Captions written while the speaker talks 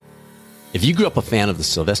If you grew up a fan of the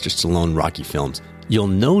Sylvester Stallone Rocky films, you'll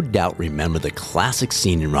no doubt remember the classic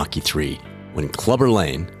scene in Rocky III when Clubber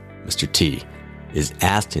Lang, Mr. T, is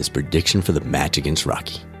asked his prediction for the match against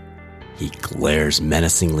Rocky. He glares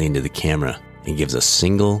menacingly into the camera and gives a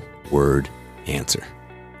single word answer.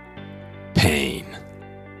 Pain.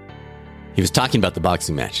 He was talking about the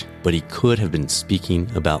boxing match, but he could have been speaking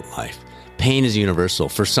about life. Pain is universal.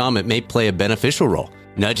 For some, it may play a beneficial role,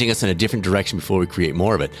 nudging us in a different direction before we create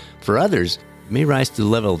more of it. For others, it may rise to the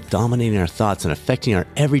level of dominating our thoughts and affecting our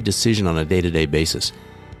every decision on a day-to-day basis.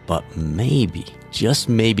 But maybe, just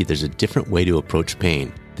maybe, there's a different way to approach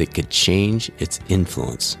pain that could change its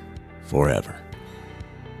influence forever.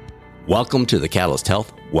 Welcome to the Catalyst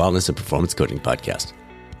Health, Wellness, and Performance Coaching Podcast.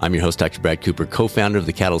 I'm your host, Dr. Brad Cooper, co-founder of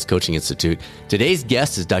the Catalyst Coaching Institute. Today's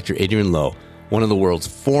guest is Dr. Adriaan Louw, one of the world's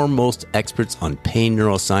foremost experts on pain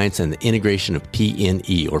neuroscience and the integration of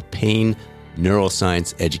PNE, or pain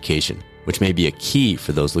neuroscience education, which may be a key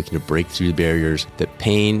for those looking to break through the barriers that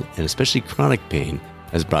pain, and especially chronic pain,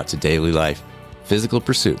 has brought to daily life, physical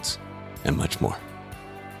pursuits, and much more.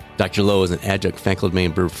 Dr. Louw is an adjunct faculty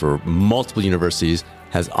member for multiple universities,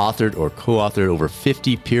 has authored or co-authored over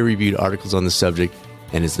 50 peer-reviewed articles on the subject,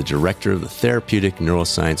 and is the director of the Therapeutic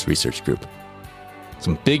Neuroscience Research Group.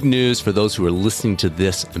 Some big news for those who are listening to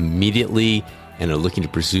this immediately and are looking to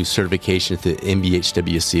pursue certification at the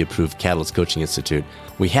MBHWC-approved Catalyst Coaching Institute.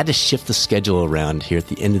 We had to shift the schedule around here at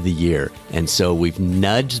the end of the year, and so we've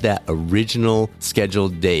nudged that original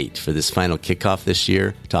scheduled date for this final kickoff this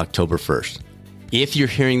year to October 1st. If you're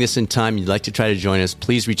hearing this in time, you'd like to try to join us,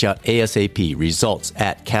 please reach out ASAP, results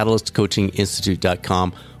at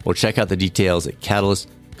catalystcoachinginstitute.com, or check out the details at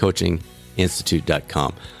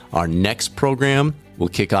catalystcoachinginstitute.com. Our next program will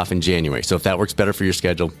kick off in January, so if that works better for your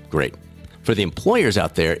schedule, great. For the employers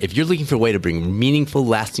out there, if you're looking for a way to bring meaningful,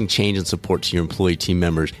 lasting change and support to your employee team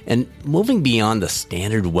members and moving beyond the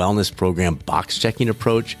standard wellness program box-checking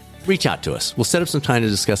approach, reach out to us. We'll set up some time to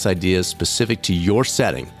discuss ideas specific to your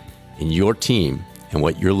setting and your team and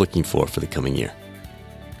what you're looking for the coming year.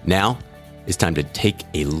 Now, it's time to take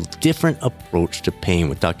a different approach to pain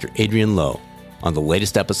with Dr. Adriaan Louw on the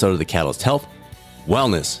latest episode of the Catalyst Health,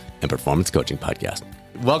 Wellness, and Performance Coaching Podcast.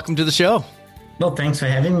 Welcome to the show. Well, thanks for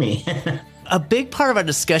having me. A big part of our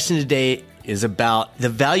discussion today is about the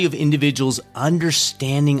value of individuals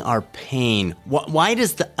understanding our pain. Why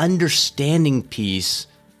does the understanding piece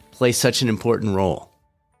play such an important role?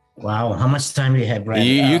 Wow, how much time do you have, Brad?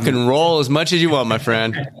 You can roll as much as you want, my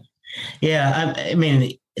friend. Yeah, I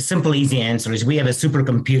mean, a simple, easy answer is we have a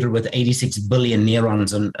supercomputer with 86 billion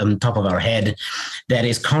neurons on top of our head that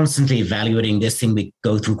is constantly evaluating this thing we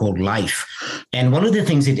go through called life. And one of the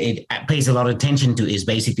things it pays a lot of attention to is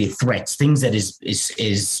basically threats, things that is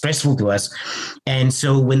stressful to us. And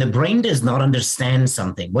so when the brain does not understand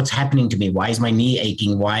something, what's happening to me? Why is my knee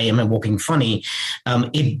aching? Why am I walking funny?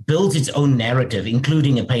 It builds its own narrative,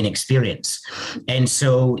 including a pain experience. And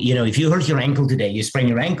so, if you hurt your ankle today, you sprain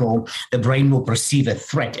your ankle, the brain will perceive a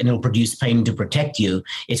threat and it'll produce pain to protect you.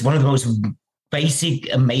 It's one of the most basic,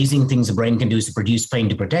 amazing things the brain can do is to produce pain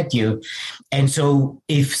to protect you. And so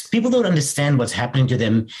if people don't understand what's happening to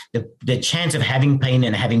them, the chance of having pain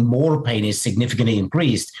and having more pain is significantly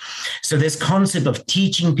increased. So this concept of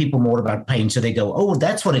teaching people more about pain so they go, oh,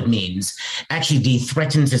 that's what it means, actually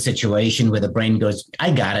de-threatens the situation where the brain goes,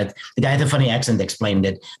 I got it. The guy with the funny accent explained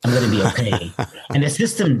it. I'm going to be okay. And the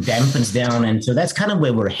system dampens down. And so that's kind of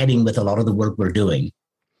where we're heading with a lot of the work we're doing.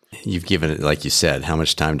 You've given it, like you said, how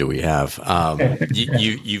much time do we have?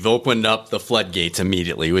 You've opened up the floodgates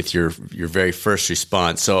immediately with your very first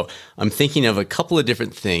response. So I'm thinking of a couple of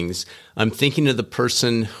different things. I'm thinking of the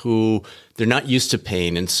person who they're not used to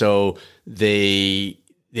pain, and so they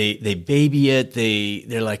baby it.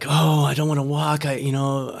 They're like, oh, I don't want to walk. I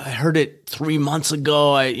heard it 3 months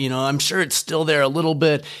ago. I'm sure it's still there a little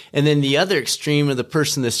bit. And then the other extreme of the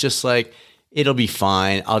person that's just like, it'll be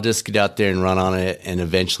fine. I'll just get out there and run on it, and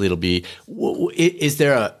eventually it'll be. Is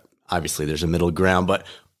there obviously there's a middle ground, but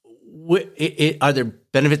are there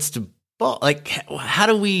benefits to both? Like, how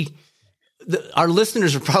do we? Our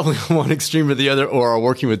listeners are probably on one extreme or the other, or are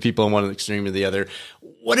working with people on one extreme or the other.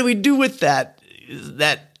 What do we do with that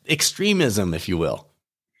extremism, if you will?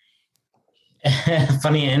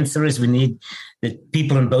 Funny answer is we need the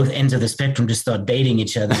people on both ends of the spectrum to start dating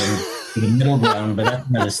each other in the middle ground, but that's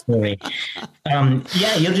another story.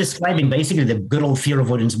 Yeah, you're describing basically the good old fear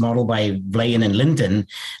avoidance model by Blaine and Linton.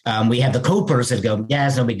 We have the copers that go, yeah,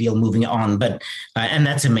 it's no big deal, moving on. But and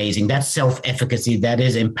that's amazing. That's self-efficacy. That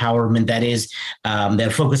is empowerment. That is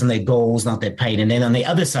they're focused on their goals, not their pain. And then on the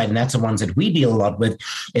other side, and that's the ones that we deal a lot with,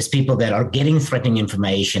 is people that are getting threatening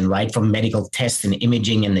information, right, from medical tests and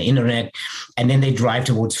imaging and the internet, and then they drive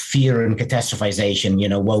towards fear and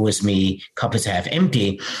catastrophization. Woe is me, cup is half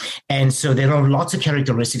empty. And so there are lots of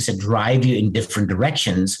characteristics that drive you in different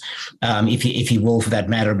directions, if you will, for that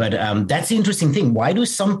matter. But that's the interesting thing. Why do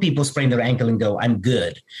some people sprain their ankle and go, I'm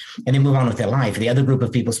good, and they move on with their life? The other group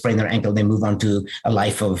of people sprain their ankle, they move on to a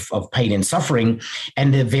life of pain and suffering.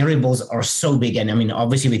 And the variables are so big. And I mean,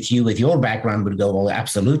 obviously with your background would go, well,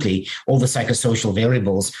 absolutely, all the psychosocial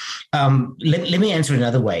variables. Let me answer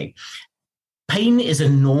another way. Pain is a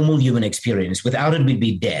normal human experience. Without it, we'd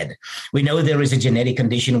be dead. We know there is a genetic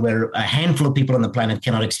condition where a handful of people on the planet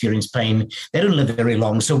cannot experience pain. They don't live very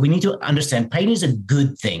long. So we need to understand pain is a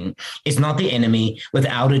good thing. It's not the enemy.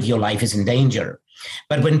 Without it, your life is in danger.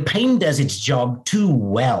 But when pain does its job too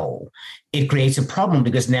well, it creates a problem,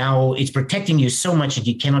 because now it's protecting you so much that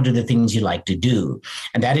you cannot do the things you like to do.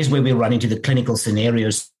 And that is where we run into the clinical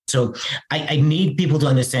scenarios. So I need people to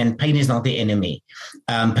understand pain is not the enemy.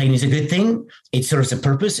 Pain is a good thing. It serves a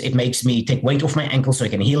purpose. It makes me take weight off my ankle so I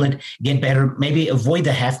can heal it, get better, maybe avoid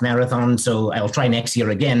the half marathon. So I'll try next year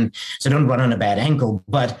again. So don't run on a bad ankle.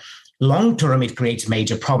 But long term, it creates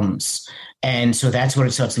major problems. And so that's where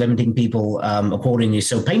it starts limiting people accordingly.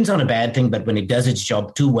 So pain's not a bad thing, but when it does its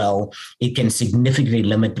job too well, it can significantly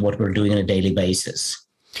limit what we're doing on a daily basis.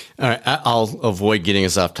 All right, I'll avoid getting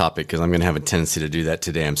us off topic because I'm going to have a tendency to do that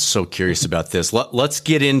today. I'm so curious about this. Let's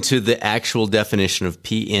get into the actual definition of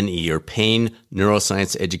PNE, or pain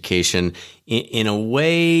neuroscience education. In a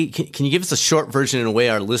way, can you give us a short version in a way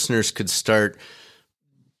our listeners could start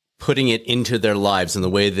putting it into their lives and the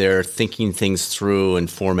way they're thinking things through and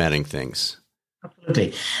formatting things?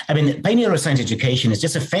 Absolutely. I mean, pain neuroscience education is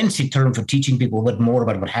just a fancy term for teaching people a bit more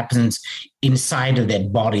about what happens inside of their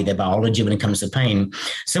body, their biology, when it comes to pain.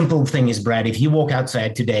 Simple thing is, Brad, if you walk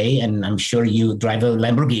outside today, and I'm sure you drive a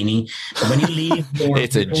Lamborghini, but when you leave your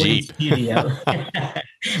it's a Jeep studio,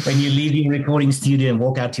 when you leave your recording studio and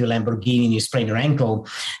walk out to your Lamborghini and you sprain your ankle,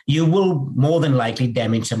 you will more than likely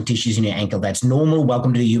damage some tissues in your ankle. That's normal.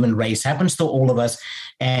 Welcome to the human race. Happens to all of us.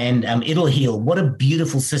 And it'll heal. What a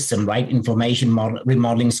beautiful system, right? Inflammation,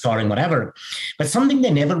 remodeling, scarring, whatever. But something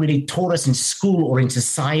they never really taught us in school or in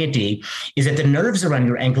society is that the nerves around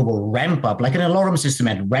your ankle will ramp up like an alarm system.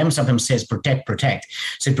 It ramps up and says, protect, protect.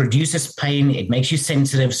 So it produces pain. It makes you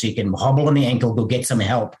sensitive so you can hobble on the ankle, go get some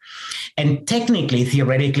help. And technically,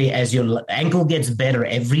 theoretically, as your ankle gets better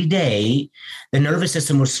every day, the nervous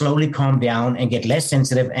system will slowly calm down and get less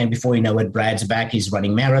sensitive. And before you know it, Brad's back. He's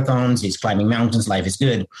running marathons. He's climbing mountains. Life is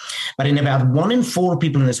good. But in about 1 in 4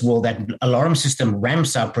 people in this world, that alarm system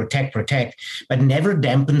ramps up, protect, but never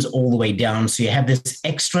dampens all the way down. So you have this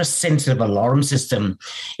extra sensitive alarm system.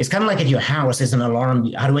 It's kind of like at your house, there's an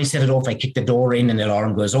alarm. How do I set it off? I kick the door in and the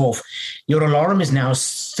alarm goes off. Your alarm is now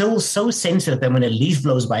still so sensitive that when a leaf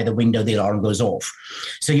blows by the window, the alarm goes off.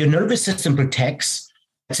 So your nervous system protects.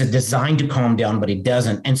 It's designed to calm down, but it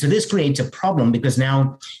doesn't. And so this creates a problem because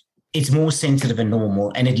now it's more sensitive and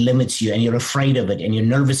normal, and it limits you, and you're afraid of it, and you're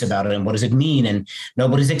nervous about it. And what does it mean? And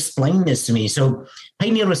nobody's explained this to me. So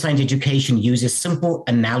pain neuroscience education uses simple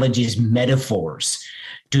analogies, metaphors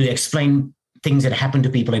to explain things that happen to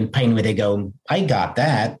people in pain where they go, I got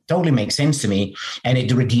that, totally makes sense to me. And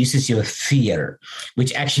it reduces your fear,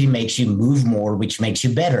 which actually makes you move more, which makes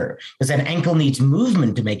you better. Because an ankle needs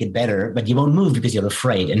movement to make it better, but you won't move because you're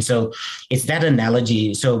afraid. And so it's that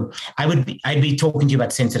analogy. So I'd be talking to you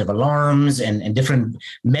about sensitive alarms and different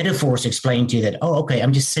metaphors to explain to you that, oh, okay,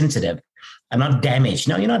 I'm just sensitive. I'm not damaged.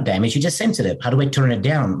 No, you're not damaged. You're just sensitive. How do I turn it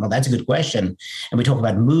down? Well, that's a good question. And we talk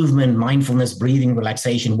about movement, mindfulness, breathing,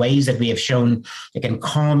 relaxation, ways that we have shown that can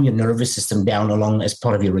calm your nervous system down along as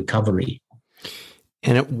part of your recovery.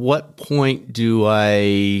 And at what point do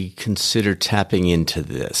I consider tapping into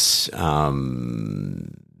this?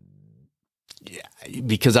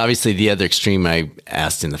 Because obviously the other extreme I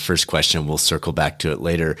asked in the first question, we'll circle back to it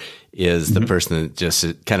later, is the person that just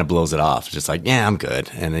kind of blows it off. Just like, yeah, I'm good.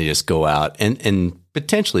 And they just go out and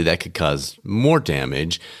potentially that could cause more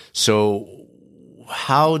damage. So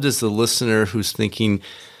how does the listener who's thinking,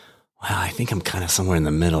 well, I think I'm kind of somewhere in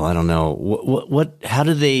the middle, I don't know, how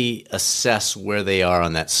do they assess where they are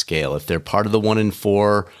on that scale? If they're part of the 1 in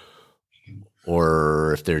 4,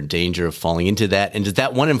 or if they're in danger of falling into that? And does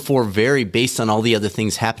that 1 in 4 vary based on all the other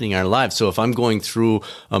things happening in our lives? So if I'm going through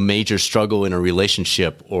a major struggle in a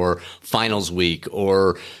relationship or finals week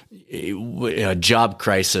or a job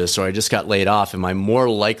crisis, or I just got laid off, am I more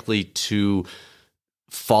likely to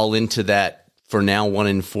fall into that for now 1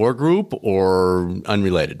 in 4 group or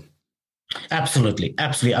unrelated? Absolutely.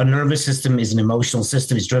 Absolutely. Our nervous system is an emotional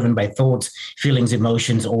system. It's driven by thoughts, feelings,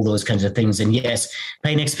 emotions, all those kinds of things. And yes,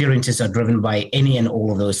 pain experiences are driven by any and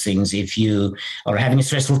all of those things. If you are having a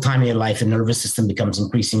stressful time in your life, the nervous system becomes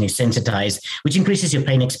increasingly sensitized, which increases your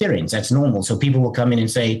pain experience. That's normal. So people will come in and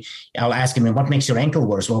say, I'll ask them, what makes your ankle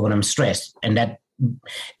worse? Well, when I'm stressed. And that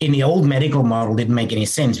in the old medical model didn't make any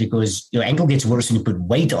sense, because your ankle gets worse when you put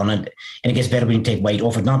weight on it, and it gets better when you take weight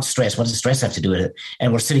off it, not stress. What does stress have to do with it?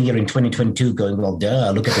 And we're sitting here in 2022 going, well,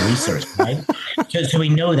 duh, look at the research, right? So we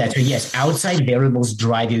know that. So yes, outside variables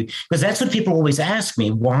drive you, because that's what people always ask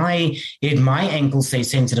me. Why did my ankle stay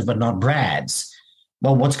sensitive but not Brad's?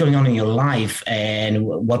 Well, what's going on in your life and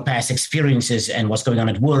what past experiences and what's going on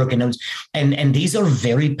at work. And these are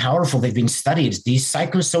very powerful. They've been studied. These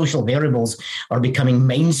psychosocial variables are becoming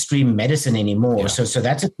mainstream medicine anymore. Yeah. So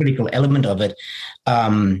that's a critical element of it.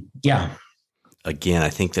 Again, I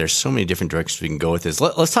think there's so many different directions we can go with this.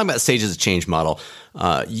 Let's talk about stages of change model.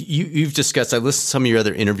 You've discussed, I listened to some of your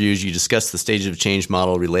other interviews, you discussed the stages of change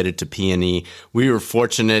model related to P&E. We were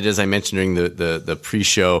fortunate, as I mentioned during the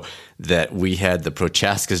pre-show, that we had the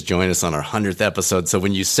Prochaskas join us on our 100th episode. So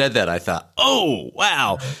when you said that, I thought, oh,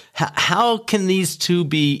 wow, how can these two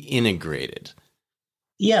be integrated?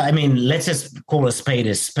 Yeah, I mean, let's just call a spade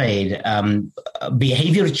a spade.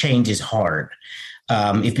 Behavior change is hard.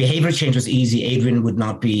 If behavior change was easy, Adriaan would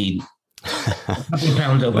not be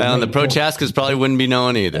pounds overweight. Well, and the Prochaskas probably wouldn't be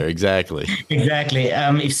known either. Exactly. Exactly.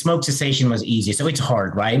 If smoke cessation was easy. So it's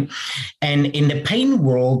hard, right? And in the pain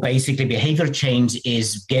world, basically behavior change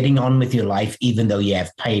is getting on with your life even though you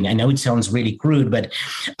have pain. I know it sounds really crude, but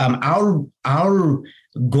our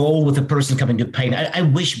goal with a person coming to pain. I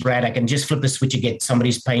wish, Brad, I can just flip a switch and get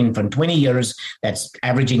somebody's pain from 20 years, that's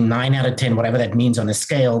averaging 9 out of 10, whatever that means on a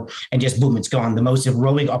scale, and just boom, it's gone. The most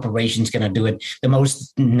heroic operations cannot do it. The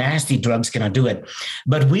most nasty drugs cannot do it.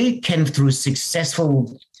 But we can, through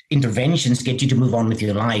successful interventions, get you to move on with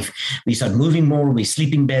your life. We start moving more, we're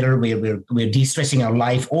sleeping better, we're de-stressing our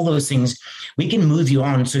life, all those things. We can move you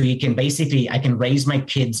on so you can basically, I can raise my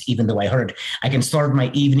kids even though I hurt. I can start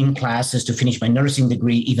my evening classes to finish my nursing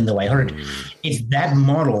degree even though I hurt. It's that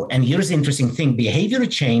model. And here's the interesting thing, behavior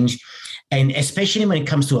change, and especially when it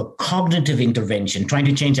comes to a cognitive intervention, trying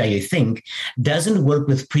to change how you think, doesn't work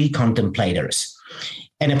with pre-contemplators.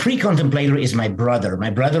 And a pre-contemplator is my brother.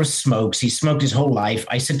 My brother smokes. He smoked his whole life.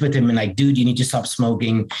 I sit with him and like, dude, you need to stop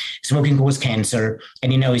smoking. Smoking causes cancer.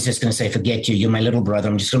 And he's just going to say, forget you. You're my little brother.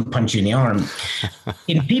 I'm just going to punch you in the arm.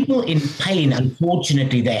 In people in pain,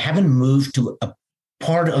 unfortunately, they haven't moved to a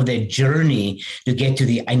part of their journey to get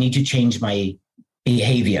to I need to change my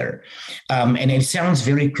behavior. And it sounds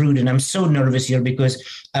very crude, and I'm so nervous here because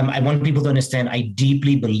I want people to understand I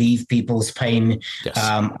deeply believe people's pain. Yes.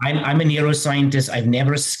 I'm a neuroscientist. I've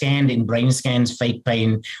never scanned in brain scans fake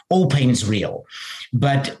pain. All pain is real.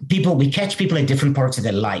 But we catch people at different parts of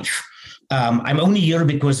their life. I'm only here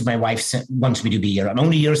because my wife wants me to be here. I'm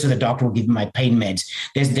only here so the doctor will give me my pain meds.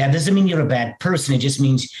 That doesn't mean you're a bad person. It just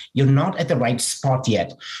means you're not at the right spot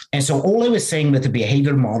yet. And so all I was saying with the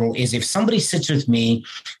behavior model is if somebody sits with me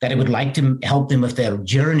that I would like to help them with their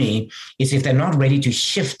journey, is if they're not ready to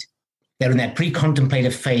shift, they're in that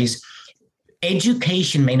pre-contemplative phase,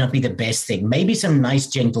 education may not be the best thing. Maybe some nice,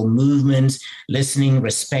 gentle movements, listening,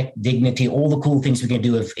 respect, dignity, all the cool things we can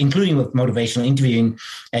do, including with motivational interviewing,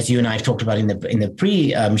 as you and I have talked about in the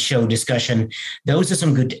pre-show discussion. Those are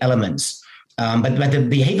some good elements. But the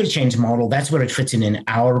behavior change model, that's where it fits in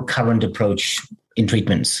our current approach in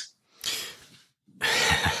treatments.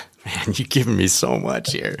 Man, you're giving me so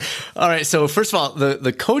much here. All right. So first of all,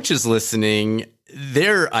 the coaches listening,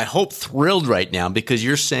 they're, I hope, thrilled right now because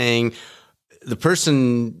you're saying, the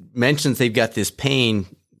person mentions they've got this pain,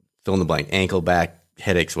 fill in the blank, ankle, back,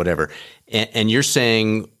 headaches, whatever. And you're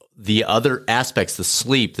saying the other aspects, the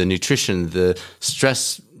sleep, the nutrition, the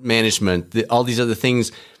stress management, all these other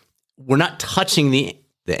things, we're not touching the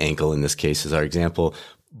ankle in this case as our example,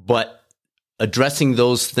 but addressing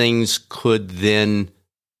those things could then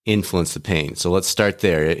influence the pain. So let's start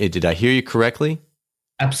there. Did I hear you correctly?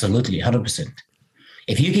 Absolutely, 100%.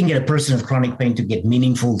 If you can get a person with chronic pain to get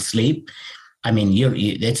meaningful sleep, I mean,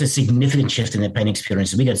 it's a significant shift in the pain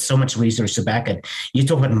experience. We got so much research to back it. You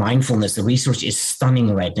talk about mindfulness. The research is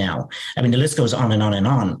stunning right now. I mean, the list goes on and on and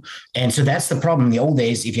on. And so that's the problem. In the old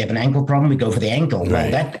days, if you have an ankle problem, we go for the ankle. Right.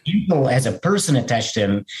 Well, that ankle has a person attached to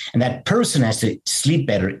him, and that person has to sleep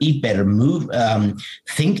better, eat better, move,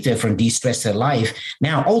 think different, de-stress their life.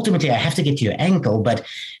 Now, ultimately, I have to get to your ankle, but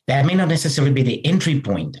that may not necessarily be the entry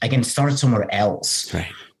point. I can start somewhere else.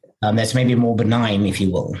 Right. That's maybe more benign, if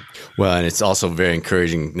you will. Well, and it's also very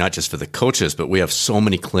encouraging, not just for the coaches, but we have so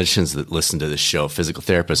many clinicians that listen to this show, physical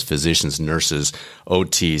therapists, physicians, nurses,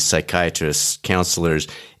 OTs, psychiatrists, counselors,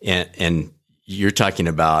 and you're talking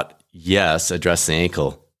about, yes, address the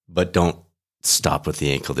ankle, but don't stop with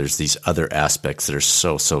the ankle. There's these other aspects that are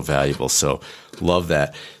so, so valuable. So love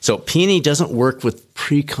that. So P&E doesn't work with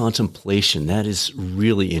pre-contemplation. That is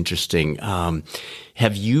really interesting.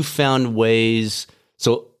 Have you found ways...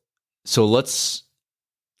 So let's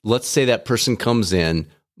say that person comes in.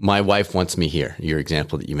 My wife wants me here. Your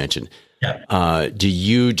example that you mentioned. Yeah. Do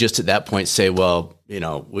you just at that point say, "Well,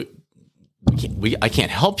 I can't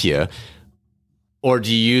help you," or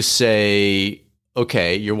do you say,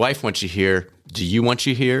 "Okay, your wife wants you here. Do you want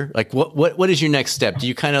you here?" Like, what is your next step? Do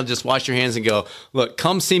you kind of just wash your hands and go, "Look,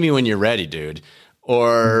 come see me when you're ready, dude,"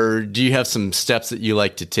 or do you have some steps that you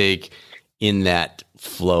like to take in that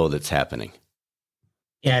flow that's happening?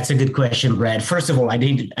 Yeah, it's a good question, Brad. First of all, I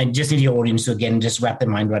just need your audience to, again, just wrap their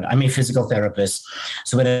mind around. I'm a physical therapist.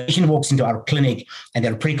 So when a patient walks into our clinic and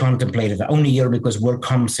they're pre-contemplative, only here because work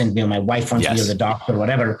comes sent me or my wife wants me or the doctor or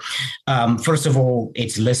whatever. First of all,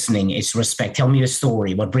 it's listening. It's respect. Tell me your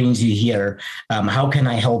story. What brings you here? How can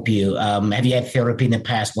I help you? Have you had therapy in the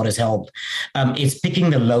past? What has helped? It's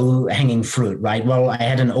picking the low-hanging fruit, right? Well, I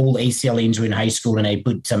had an old ACL injury in high school and I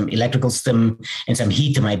put some electrical stim and some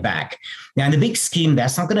heat to my back. Now, in the big scheme,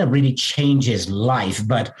 that's not going to really change his life,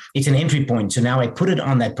 but it's an entry point. So now I put it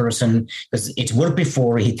on that person because it's worked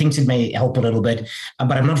before. He thinks it may help a little bit,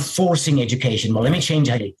 but I'm not forcing education. Well, let me change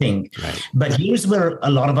how you think. Right. But here's where a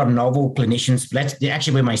lot of our novel clinicians,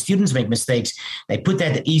 actually where my students make mistakes, they put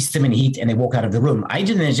that e-stim and heat and they walk out of the room. I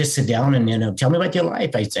didn't just sit down and, tell me about your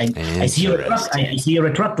life. I see you're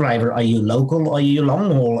a truck driver. Are you local? Are you long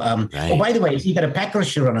haul? Right. Oh, by the way, you got a Packers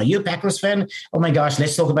shirt on. Are you a Packers fan? Oh my gosh,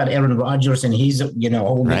 let's talk about Aaron Rodgers. And he's,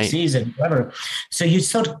 whole next season, whatever. So you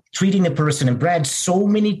start treating the person. And Brad, so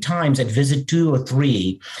many times at visit 2 or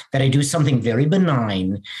 3 that I do something very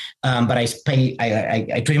benign, but I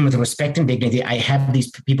treat them with respect and dignity. I have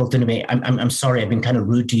these people to me, I'm sorry, I've been kind of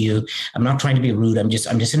rude to you. I'm not trying to be rude. I'm just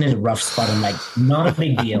in a rough spot. I'm like, not a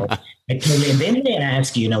big deal. And then they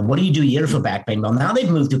ask you, what do you do here for back pain? Well, now they've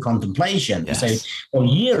moved to contemplation. Yes. So, well,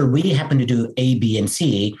 here we happen to do A, B, and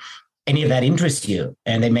C. Any of that interests you?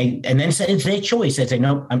 And then say it's their choice. They say,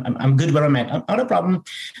 no, I'm good where I'm at. Not a problem.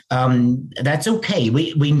 That's okay.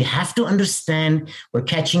 We have to understand we're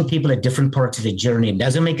catching people at different parts of the journey. It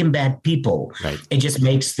doesn't make them bad people. Right. It just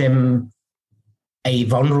makes them a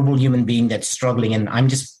vulnerable human being that's struggling. And I'm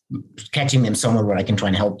just catching them somewhere where I can try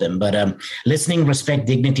and help them. But listening, respect,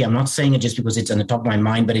 dignity. I'm not saying it just because it's on the top of my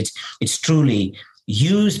mind, but it's truly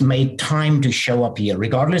made time to show up here,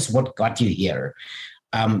 regardless what got you here.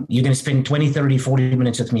 You're going to spend 20, 30, 40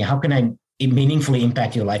 minutes with me. How can I meaningfully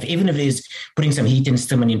impact your life? Even if it is putting some heat in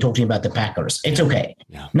stim and you're talking about the Packers, it's okay.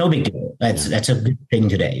 Yeah. No big deal. That's a good thing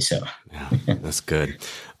today. So yeah, that's good.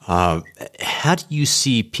 How do you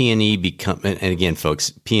see P&E become, and again, folks,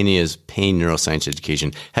 P&E is pain neuroscience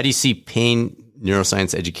education. How do you see pain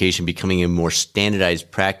neuroscience education becoming a more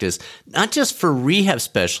standardized practice, not just for rehab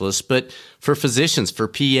specialists, but for physicians, for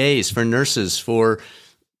PAs, for nurses, for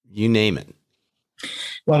you name it?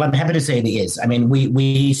 Well, I'm happy to say it is. I mean,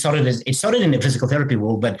 it started in the physical therapy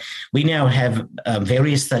world, but we now have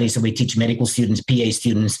various studies that we teach medical students, PA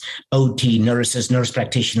students, OT, nurses, nurse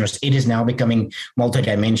practitioners. It is now becoming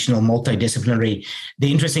multidimensional, multidisciplinary.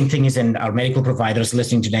 The interesting thing is, and our medical providers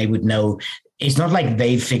listening today would know, it's not like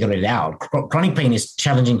they've figured it out. Chronic pain is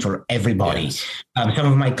challenging for everybody. Yes. Some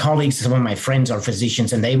of my colleagues, some of my friends are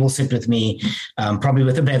physicians, and they will sit with me, probably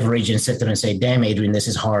with a beverage, and sit there and say, "Damn, Adriaan, this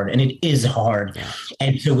is hard," and it is hard. Yeah.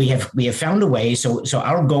 And so we have found a way. So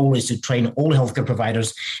our goal is to train all healthcare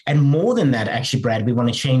providers, and more than that, actually, Brad, we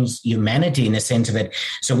want to change humanity in the sense of it.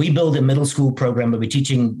 So we build a middle school program where we're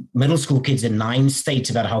teaching middle school kids in 9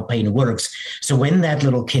 states about how pain works. So when that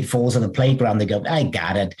little kid falls on the playground, they go, "I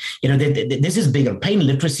got it." This is bigger. Pain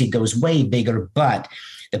literacy goes way bigger, but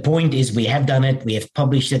the point is we have done it. We have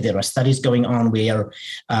published it. There are studies going on where,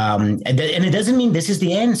 and it doesn't mean this is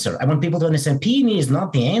the answer. I want people to understand P&E is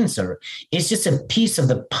not the answer. It's just a piece of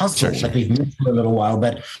the puzzle that we've missed for a little while,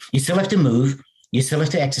 but you still have to move. You still have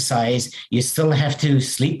to exercise. You still have to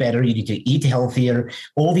sleep better. You need to eat healthier,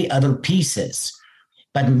 all the other pieces.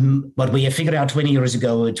 But what we have figured out 20 years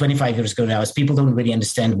ago, 25 years ago now, is people don't really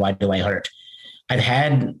understand, why do I hurt? I've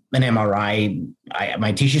had an MRI,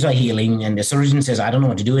 my tissues are healing, and the surgeon says, I don't know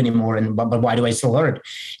what to do anymore, but why do I still hurt?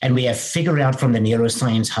 And we have figured out from the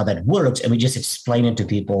neuroscience how that works, and we just explain it to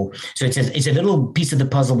people. So it's a little piece of the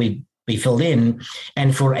puzzle we filled in.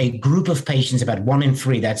 And for a group of patients, about 1 in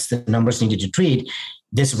 3, that's the numbers needed to treat,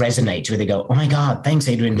 this resonates, where they go, oh my God, thanks,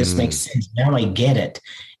 Adriaan, this makes sense. Now I get it.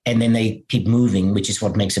 And then they keep moving, which is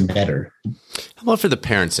what makes them better. How about for the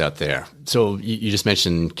parents out there? So you just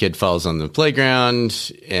mentioned kid falls on the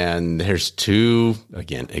playground, and there's 2,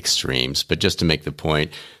 again, extremes. But just to make the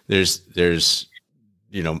point, there's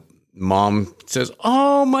mom says,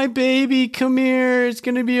 oh, my baby, come here, it's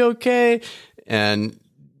going to be okay. And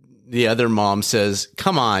the other mom says,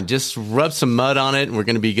 come on, just rub some mud on it and we're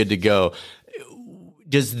going to be good to go.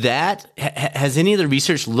 Has any of the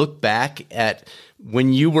research looked back at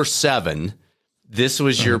when you were 7, this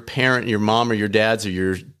was your parent, your mom or your dad's or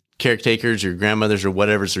your caretakers, your grandmother's or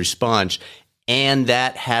whatever's response, and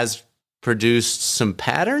that has produced some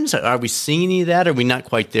patterns? Are we seeing any of that? Or are we not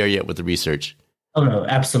quite there yet with the research? Oh, no,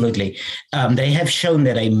 absolutely. They have shown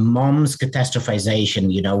that a mom's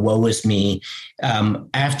catastrophization, woe is me,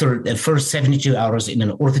 after the first 72 hours in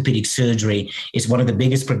an orthopedic surgery is one of the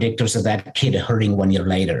biggest predictors of that kid hurting 1 year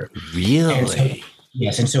later. Really?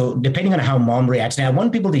 Yes. And so depending on how mom reacts, now I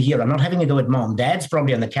want people to hear, I'm not having a go at mom. Dad's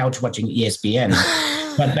probably on the couch watching ESPN,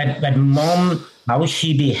 but mom, how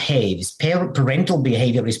she behaves, parental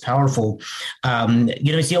behavior is powerful.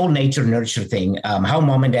 It's the old nature nurture thing. How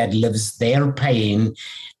mom and dad lives their pain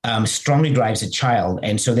strongly drives a child.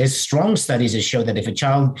 And so there's strong studies that show that if a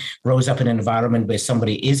child grows up in an environment where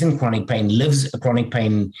somebody is in chronic pain, lives a chronic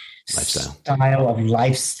pain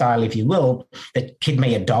lifestyle, if you will, the kid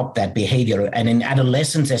may adopt that behavior. And in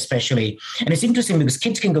adolescence, especially, and it's interesting because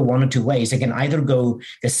kids can go one or two ways. They can either go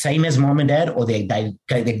the same as mom and dad, or they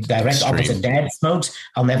direct opposite. Dad smokes,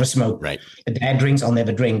 I'll never smoke. Right. Dad drinks, I'll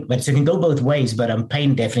never drink. But so it can go both ways. But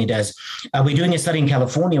pain definitely does. We're doing a study in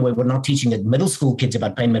California where we're not teaching the middle school kids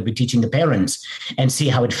about pain, but we're teaching the parents and see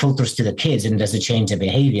how it filters to the kids and does it change their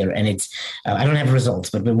behavior. And it's I don't have results,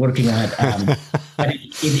 but we're working on it. But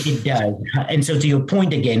it does. And so to your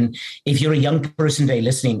point again, if you're a young person today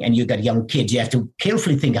listening and you've got young kids, you have to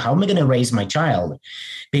carefully think, how am I going to raise my child?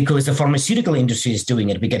 Because the pharmaceutical industry is doing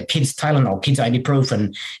it. We get kids Tylenol, kids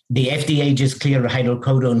ibuprofen. The FDA just cleared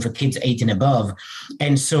hydrocodone for kids 8 and above.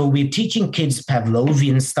 And so we're teaching kids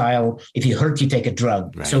Pavlovian style, if you hurt, you take a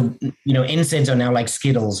drug. Right. So, NSAIDs are now like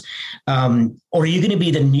Skittles. Or are you going to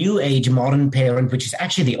be the new age modern parent, which is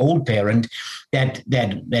actually the old parent that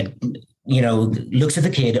looks at the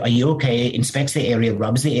kid, are you okay? Inspects the area,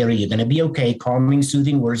 rubs the area, you're going to be okay, calming,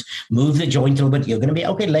 soothing words, move the joint a little bit, you're going to be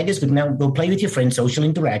okay, leg is good, now go play with your friends, social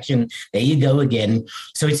interaction, there you go again.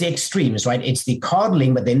 So it's the extremes, right? It's the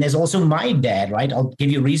coddling, but then there's also my dad, right? I'll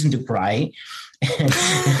give you a reason to cry.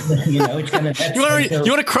 It's kind of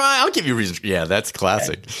you want to cry? I'll give you a reason. Yeah, that's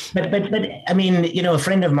classic. But I mean, a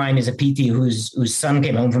friend of mine is a PT whose son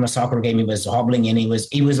came home from a soccer game. He was hobbling and he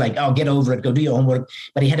was like, "Oh, get over it, go do your homework."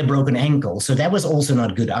 But he had a broken ankle, so that was also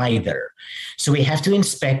not good either. So we have to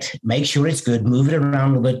inspect, make sure it's good, move it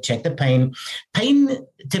around a little bit, check the pain. Pain,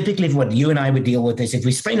 typically, what you and I would deal with is if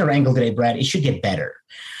we sprain our ankle today, Brad, it should get better.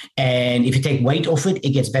 And if you take weight off it, it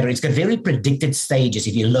gets better. It's got very predicted stages.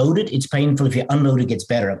 If you load it, it's painful. If you unload it, it gets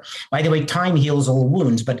better. By the way, time heals all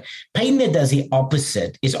wounds, but pain that does the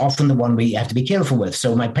opposite is often the one we have to be careful with.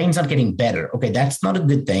 So my pain's not getting better. Okay, that's not a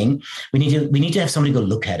good thing. We need to have somebody go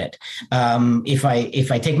look at it. If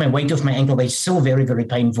I take my weight off my ankle, but it's still very, very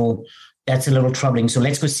painful, that's a little troubling. So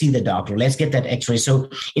let's go see the doctor. Let's get that x-ray. So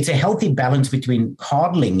it's a healthy balance between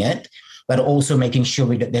coddling it, but also making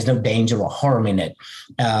sure there's no danger or harm in it.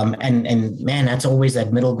 And man, that's always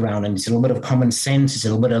that middle ground. And it's a little bit of common sense. It's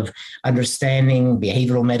a little bit of understanding,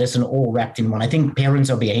 behavioral medicine, all wrapped in one. I think parents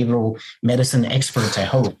are behavioral medicine experts, I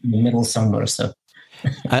hope, in the middle somewhere. So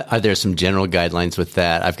are there some general guidelines with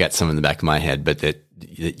that? I've got some in the back of my head, but that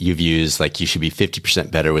you've used, like you should be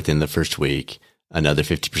 50% better within the first week, another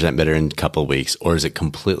 50% better in a couple of weeks, or does it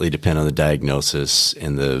completely depend on the diagnosis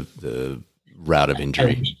and the route of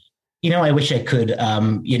injury? I wish I could.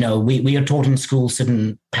 We are taught in school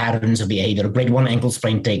certain patterns of behavior. A grade 1 ankle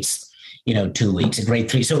sprain takes 2 weeks, a grade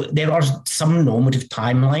 3. So there are some normative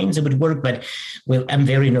timelines that would work, but I'm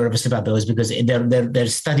very nervous about those because they're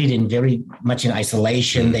studied in very much in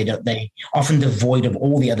isolation. They often devoid of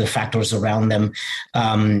all the other factors around them.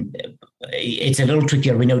 It's a little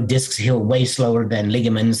trickier. We know discs heal way slower than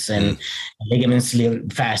ligaments, and ligaments heal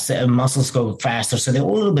fast. Muscles go faster, so they're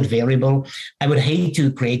all a little bit variable. I would hate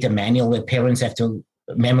to create a manual where parents have to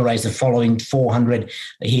memorize the following 400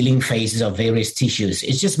 healing phases of various tissues.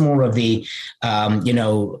 It's just more of the,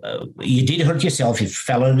 you did hurt yourself, you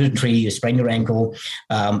fell under a tree, you sprained your ankle.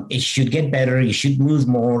 It should get better. You should move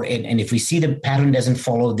more. And if we see the pattern doesn't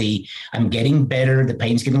follow I'm getting better, the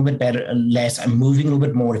pain's getting a little bit better, less, I'm moving a little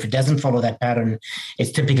bit more. If it doesn't follow that pattern,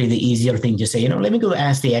 it's typically the easier thing to say, let me go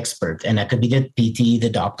ask the expert. And that could be the PT, the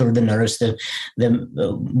doctor, the nurse, the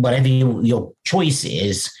whatever your choice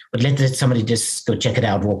is, but let somebody just go check it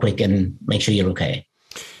out real quick and make sure you're okay.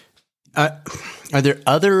 Are there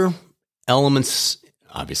other elements?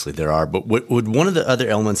 Obviously there are, but would one of the other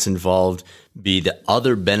elements involved be the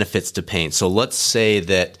other benefits to pain? So let's say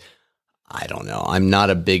that, I don't know, I'm not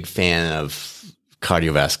a big fan of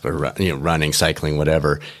cardiovascular, running, cycling,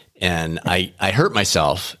 whatever. And I hurt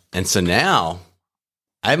myself. And so now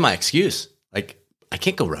I have my excuse. Like, I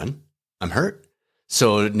can't go run. I'm hurt.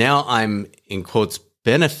 So now I'm, in quotes,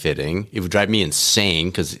 benefiting. It would drive me insane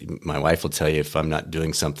because my wife will tell you if I'm not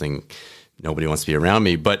doing something, nobody wants to be around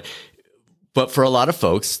me. But for a lot of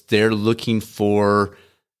folks, they're looking for,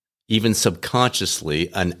 even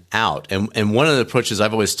subconsciously, an out. And one of the approaches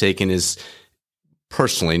I've always taken is,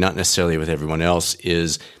 personally, not necessarily with everyone else,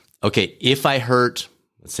 is, okay, if I hurt,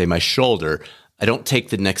 let's say my shoulder, I don't take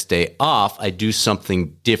the next day off. I do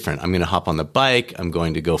something different. I'm going to hop on the bike. I'm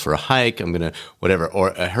going to go for a hike. I'm going to whatever.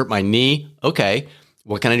 Or I hurt my knee. Okay.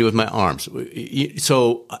 What can I do with my arms?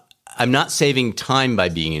 So I'm not saving time by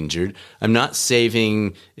being injured. I'm not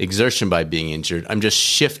saving exertion by being injured. I'm just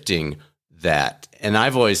shifting that. And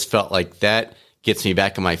I've always felt like that gets me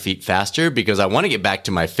back on my feet faster because I want to get back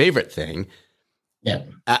to my favorite thing. Yeah.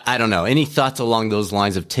 I don't know. Any thoughts along those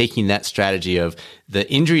lines of taking that strategy of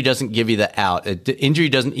the injury doesn't give you the out. The injury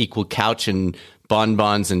doesn't equal couch and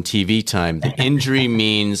bonbons and TV time. The injury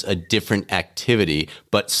means a different activity,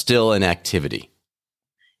 but still an activity.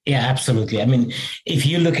 Yeah, absolutely. I mean, if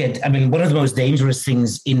you look at, one of the most dangerous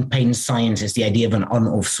things in pain science is the idea of an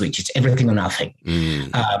on-off switch. It's everything or nothing.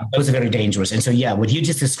 Those are very dangerous. And so, yeah, what you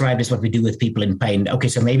just described is what we do with people in pain. Okay,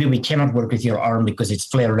 so maybe we cannot work with your arm because it's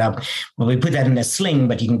flared up. Well, we put that in a sling,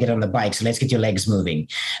 but you can get on the bike. So let's get your legs moving.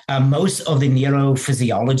 Most of the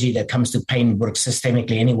neurophysiology that comes to pain works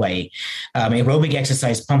systemically anyway. Aerobic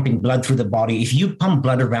exercise, pumping blood through the body. If you pump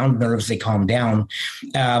blood around nerves, they calm down.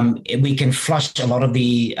 We can flush a lot of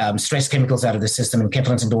the stress chemicals out of the system, and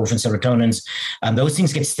enkephalins, endorphins, serotonins. Those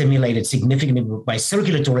things get stimulated significantly by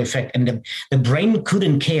circulatory effect. And the brain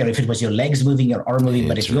couldn't care if it was your legs moving, your arm moving,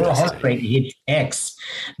 but if your heart rate hit X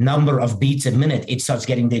number of beats a minute, it starts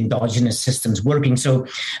getting the endogenous systems working. So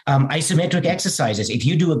isometric exercises, if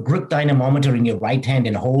you do a grip dynamometer in your right hand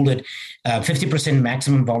and hold it 50%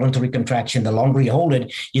 maximum voluntary contraction, the longer you hold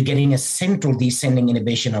it, you're getting a central descending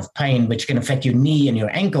inhibition of pain, which can affect your knee and your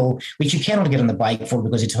ankle, which you cannot get on the bike for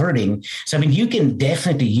because it's hurting. So, you can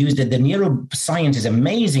definitely use that. The neuroscience is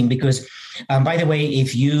amazing because, by the way,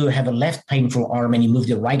 if you have a left painful arm and you move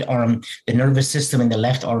the right arm, the nervous system in the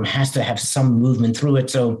left arm has to have some movement through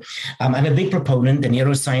it. So I'm a big proponent. The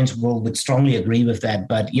neuroscience world would strongly agree with that.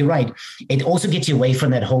 But you're right. It also gets you away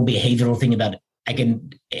from that whole behavioral thing about I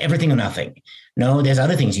can everything or nothing. No, there's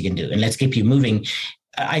other things you can do, and let's keep you moving.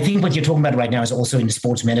 I think what you're talking about right now is also in the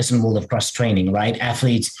sports medicine world of cross training, right?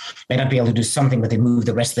 Athletes may not be able to do something, but they move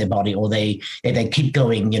the rest of their body, or they keep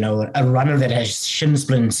going. A runner that has shin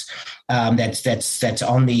splints, that's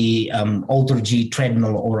on the Alter G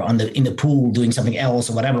treadmill or in the pool doing something else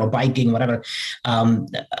or whatever, or biking, whatever,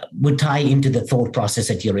 would tie into the thought process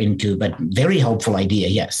that you're into. But very helpful idea,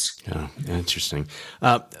 yes. Yeah, interesting.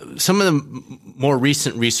 Some of the more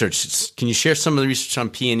recent research, can you share some of the research on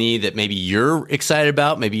P&E that maybe you're excited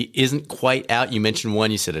about, maybe isn't quite out? You mentioned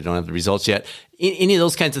one, you said, I don't have the results yet. Any of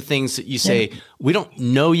those kinds of things that you say, we don't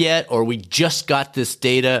know yet, or we just got this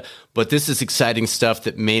data, but this is exciting stuff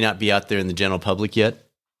that may not be out there in the general public yet?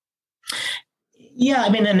 Yeah, I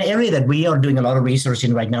mean, an area that we are doing a lot of research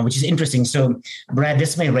in right now, which is interesting. So, Brad,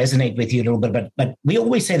 this may resonate with you a little bit, but we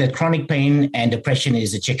always say that chronic pain and depression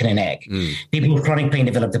is a chicken and egg. People with chronic pain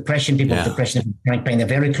develop depression. People with depression develop chronic pain. They're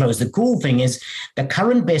very close. The cool thing is the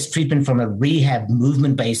current best treatment from a rehab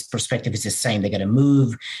movement-based perspective is the same. They got to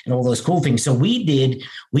move and all those cool things. So we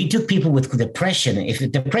took people with depression. If the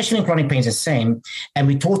depression and chronic pain is the same, and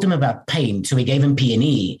we taught them about pain. So we gave them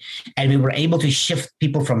P&E, and we were able to shift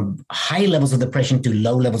people from high levels of depression to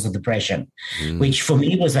low levels of depression, which for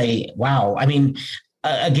me was a wow. I mean,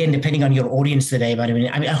 again, depending on your audience today, but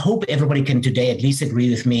I hope everybody can today at least agree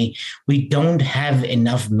with me. We don't have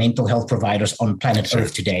enough mental health providers on planet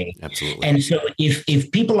Earth today. Absolutely. And so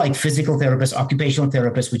if people like physical therapists, occupational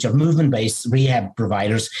therapists, which are movement-based rehab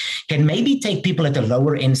providers, can maybe take people at the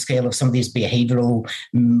lower end scale of some of these behavioral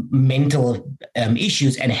mental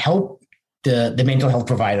issues and help the mental health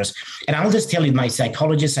providers. And I'll just tell you, my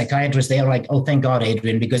psychologists, psychiatrists, they are like, oh, thank God,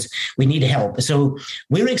 Adriaan, because we need help. So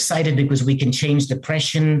we're excited because we can change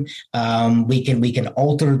depression. We can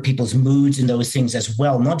alter people's moods and those things as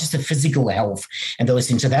well, not just the physical health and those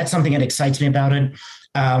things. So that's something that excites me about it.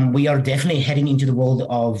 We are definitely heading into the world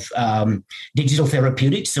of digital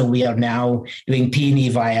therapeutics. So we are now doing P&E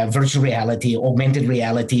via virtual reality, augmented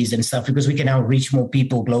realities and stuff, because we can now reach more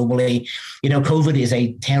people globally. You know, COVID is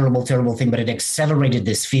a terrible, terrible thing, but it accelerated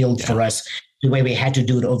this field for us the way we had to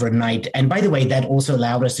do it overnight. And by the way, that also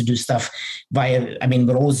allowed us to do stuff via, I mean,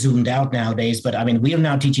 we're all zoomed out nowadays, but I mean, we are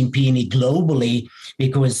now teaching P&E globally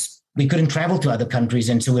because we couldn't travel to other countries.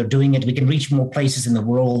 And so we're doing it. We can reach more places in the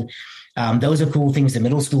world. Those are cool things. The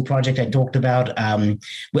middle school project I talked about. A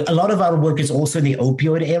lot of our work is also in the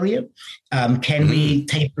opioid area. Can we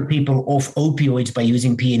taper people off opioids by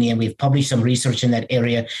using P&E? And we've published some research in that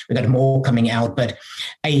area. We've got more coming out. But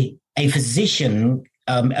a physician,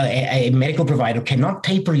 a medical provider cannot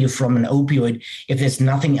taper you from an opioid if there's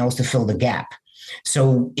nothing else to fill the gap.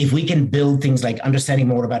 So if we can build things like understanding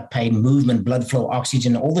more about pain, movement, blood flow,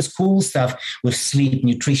 oxygen, all this cool stuff with sleep,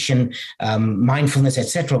 nutrition, mindfulness,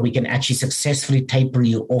 etc., we can actually successfully taper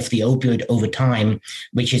you off the opioid over time,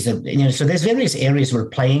 which is so there's various areas we're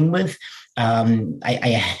playing with. We've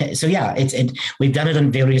done it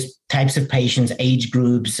on various types of patients, age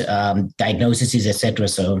groups, diagnoses, etc.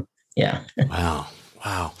 So yeah. Wow.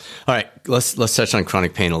 All right, let's touch on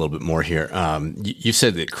chronic pain a little bit more here. You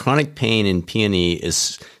said that chronic pain in P&E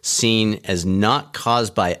is seen as not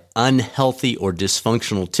caused by unhealthy or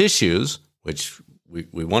dysfunctional tissues, which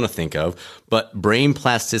we want to think of, but brain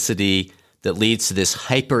plasticity that leads to this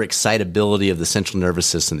hyperexcitability of the central nervous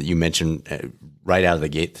system that you mentioned right out of the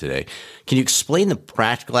gate today. Can you explain the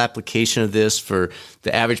practical application of this for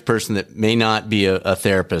the average person that may not be a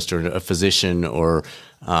therapist or a physician or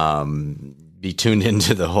be tuned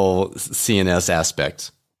into the whole CNS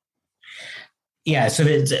aspects? Yeah, so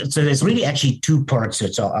there's really actually two parts to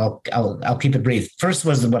it. So I'll keep it brief. First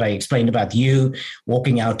was what I explained about you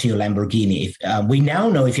walking out to your Lamborghini. We now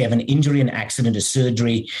know if you have an injury, an accident, a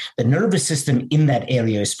surgery, the nervous system in that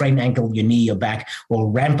area, your sprained ankle, your knee, your back,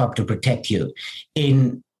 will ramp up to protect you.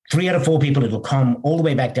 In 3 out of 4 people, it will come all the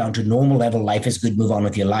way back down to normal level. Life is good. Move on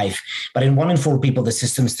with your life. But in 1 in 4 people, the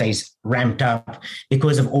system stays ramped up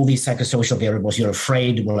because of all these psychosocial variables. You're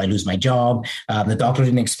afraid, will I lose my job? The doctor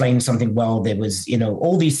didn't explain something well. There was,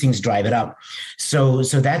 all these things drive it up. So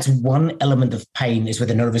that's one element of pain is where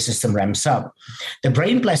the nervous system ramps up. The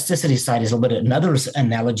brain plasticity side is a little bit another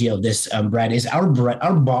analogy of this, Brad, is our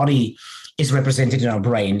body is represented in our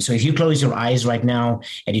brain. So if you close your eyes right now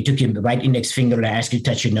and you took your right index finger and I ask you to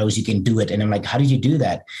touch your nose, you can do it. And I'm like, how did you do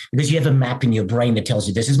that? Because you have a map in your brain that tells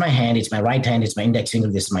you this is my hand, it's my right hand, it's my index finger,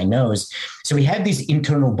 this is my nose. So we have these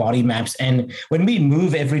internal body maps. And when we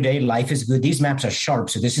move every day, life is good. These maps are sharp.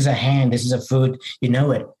 So this is a hand, this is a foot, you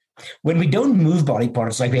know it. When we don't move body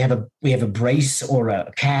parts, like we have a brace or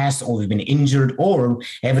a cast, or we've been injured, or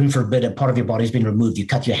heaven forbid, a part of your body has been removed, you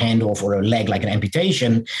cut your hand off or a leg, like an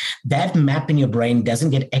amputation, that map in your brain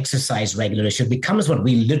doesn't get exercised regularly. So it becomes what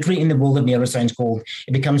we literally in the world of neuroscience called,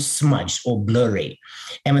 it becomes smudged or blurry.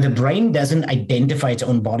 And when the brain doesn't identify its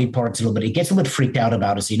own body parts a little bit, it gets a little bit freaked out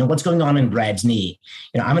about it. So, what's going on in Brad's knee?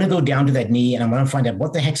 I'm going to go down to that knee and I'm going to find out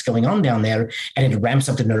what the heck's going on down there. And it ramps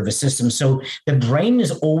up the nervous system. So the brain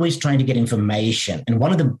is always always trying to get information. And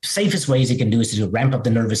one of the safest ways you can do is to ramp up the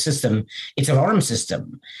nervous system. It's an alarm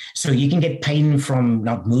system. So you can get pain from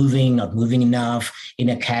not moving enough, in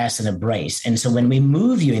a cast and a brace. And so when we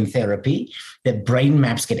move you in therapy, the brain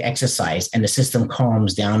maps get exercised and the system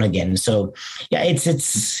calms down again. So yeah,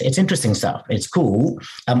 it's interesting stuff. It's cool.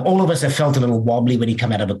 All of us have felt a little wobbly when you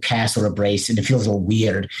come out of a cast or a brace, and it feels a little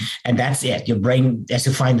weird. And that's it. Your brain has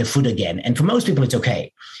to find the foot again. And for most people, it's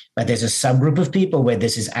okay. But there's a subgroup of people where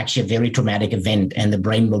this is actually a very traumatic event, and the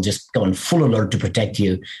brain will just go on full alert to protect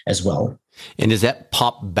you as well. And does that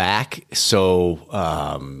pop back? So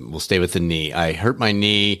we'll stay with the knee. I hurt my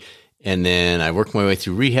knee, and then I worked my way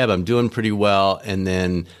through rehab. I'm doing pretty well. And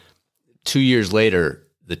then 2 years later,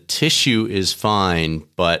 the tissue is fine,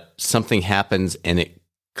 but something happens and it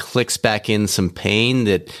clicks back in some pain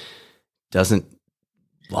that doesn't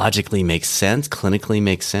logically make sense, clinically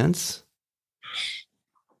make sense?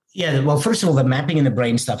 Yeah, well, first of all, the mapping in the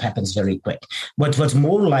brain stuff happens very quick. What's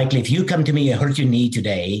more likely, if you come to me and hurt your knee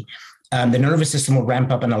today, the nervous system will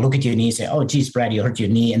ramp up, and I'll look at your knee and say, oh, geez, Brad, you hurt your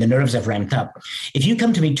knee, and the nerves have ramped up. If you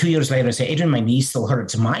come to me 2 years later and say, Adriaan, my knee still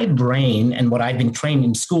hurts, my brain and what I've been trained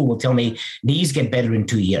in school will tell me knees get better in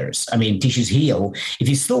 2 years. I mean, tissues heal. If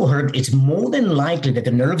you still hurt, it's more than likely that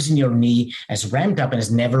the nerves in your knee has ramped up and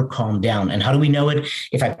has never calmed down. And how do we know it?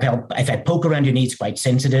 If I poke around your knee, it's quite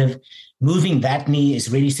sensitive. Moving that knee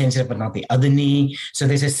is really sensitive, but not the other knee. So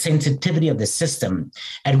there's a sensitivity of the system,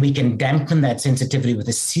 and we can dampen that sensitivity with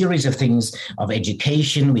a series of things of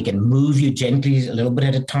education. We can move you gently a little bit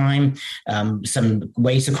at a time, some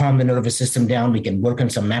ways to calm the nervous system down. We can work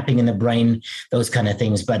on some mapping in the brain, those kind of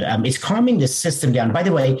things. But it's calming the system down. By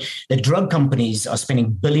the way, the drug companies are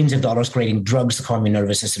spending billions of dollars creating drugs to calm your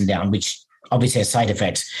nervous system down, which obviously has side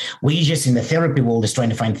effects. We just in the therapy world is trying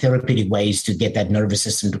to find therapeutic ways to get that nervous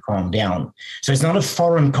system to calm down. So it's not a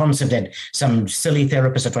foreign concept that some silly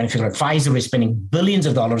therapists are trying to figure out. Pfizer is spending billions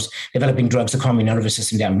of dollars developing drugs to calm your nervous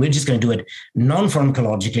system down. We're just going to do it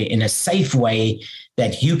non-pharmacologically in a safe way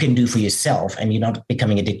that you can do for yourself, and you're not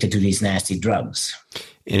becoming addicted to these nasty drugs.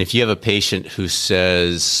 And if you have a patient who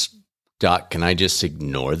says, Doc, can I just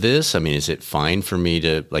ignore this? I mean, is it fine for me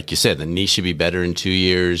to, like you said, the knee should be better in 2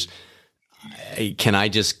 years. Can I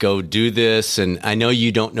just go do this? And I know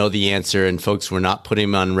you don't know the answer, and folks, we're not putting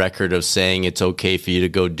him on record of saying it's okay for you to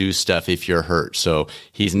go do stuff if you're hurt. So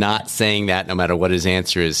he's not saying that no matter what his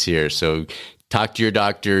answer is here. So talk to your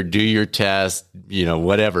doctor, do your test,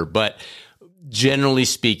 whatever. But generally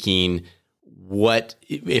speaking, what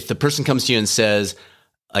if the person comes to you and says,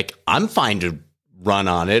 like, I'm fine to run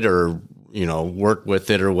on it or, work with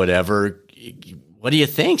it or whatever, what do you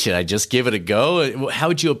think? Should I just give it a go? How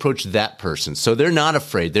would you approach that person? So they're not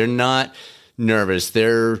afraid. They're not nervous.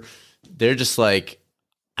 They're just like,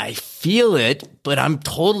 I feel it, but I'm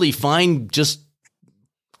totally fine just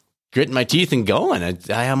gritting my teeth and going.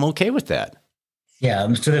 I'm okay with that.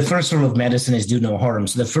 Yeah. So the first rule of medicine is do no harm.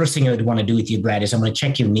 So the first thing I would want to do with you, Brad, is I'm going to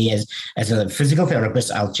check your knee. As a physical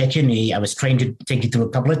therapist, I'll check your knee. I was trained to take you through a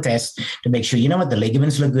couple of tests to make sure, the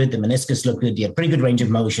ligaments look good, the meniscus look good, you have pretty good range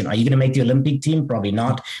of motion. Are you going to make the Olympic team? Probably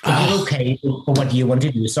not. But you're okay for what you want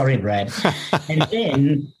to do. Sorry, Brad. And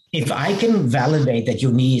then if I can validate that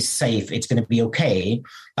your knee is safe, it's going to be okay.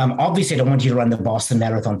 Obviously, I don't want you to run the Boston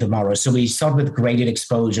Marathon tomorrow. So we start with graded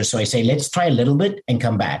exposure. So I say, let's try a little bit and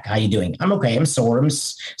come back. How are you doing? I'm okay. I'm sore. I'm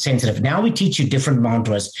sensitive. Now we teach you different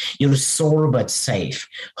mantras. You're sore but safe.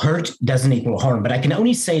 Hurt doesn't equal harm. But I can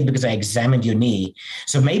only say it because I examined your knee.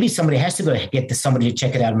 So maybe somebody has to go get somebody to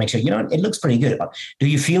check it out and make sure, it looks pretty good. Do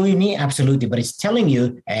you feel your knee? Absolutely. But it's telling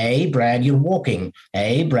you, hey, Brad, you're walking.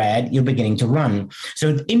 Hey, Brad, you're beginning to run.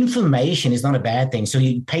 So information is not a bad thing. So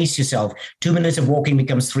you pace yourself. 2 minutes of walking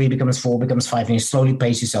becomes 3, becomes 4, becomes 5, and you slowly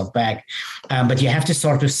pace yourself back. But you have to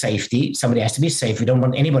start with safety. Somebody has to be safe. We don't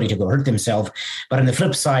want anybody to go hurt themselves. But on the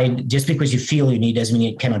flip side, just because you feel your knee doesn't mean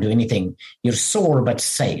you cannot do anything. You're sore but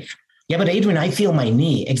safe. Yeah, but Adriaan, I feel my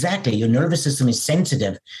knee. Exactly. Your nervous system is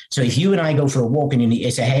sensitive. So if you and I go for a walk and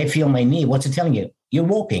you say, hey, I feel my knee, what's it telling you? You're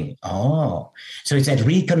walking. Oh, so it's that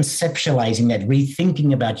reconceptualizing, that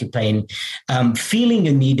rethinking about your pain. Feeling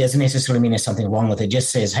your knee doesn't necessarily mean there's something wrong with it. It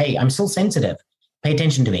just says, hey, I'm still sensitive. Pay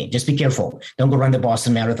attention to me. Just be careful. Don't go run the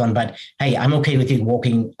Boston Marathon, but hey, I'm okay with you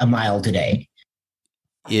walking a mile today.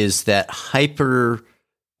 Is that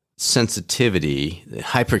hyperexcitability,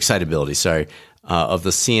 of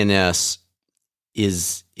the CNS,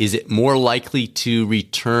 is it more likely to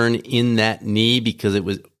return in that knee because it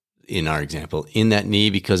was, in our example, in that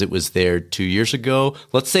knee because it was there 2 years ago?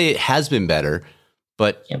 Let's say it has been better,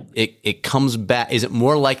 but it comes back. Is it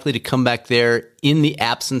more likely to come back there in the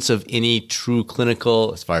absence of any true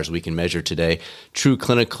clinical, as far as we can measure today, true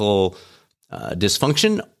clinical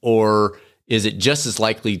dysfunction, or is it just as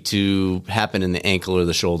likely to happen in the ankle or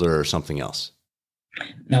the shoulder or something else?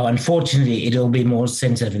 Now, unfortunately, it'll be more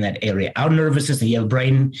sensitive in that area. Our nervous system, your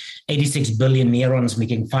brain, 86 billion neurons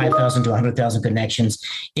making 5,000 to 100,000 connections.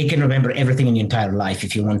 It can remember everything in your entire life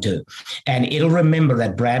if you want to. And it'll remember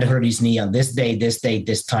that Brad hurt his knee on this day, this date,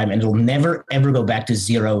 this time, and it'll never, ever go back to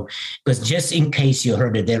zero. Because just in case you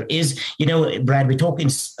heard it, there is, Brad, we're talking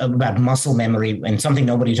about muscle memory, and something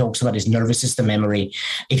nobody talks about is nervous system memory.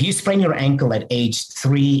 If you sprain your ankle at age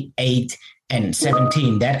 3, 8, and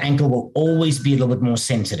 17, that ankle will always be a little bit more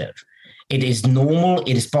sensitive. It is normal.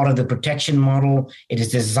 It is part of the protection model. It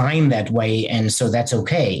is designed that way. And so that's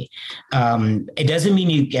okay. It doesn't mean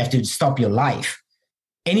you have to stop your life.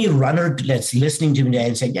 Any runner that's listening to me today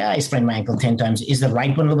and say, yeah, I sprained my ankle 10 times. Is the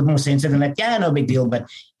right one a little bit more sensitive? And like, yeah, no big deal. But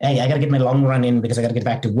hey, I got to get my long run in because I got to get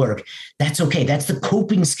back to work. That's okay. That's the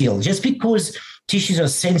coping skill. Just because tissues are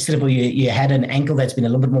sensitive or you had an ankle that's been a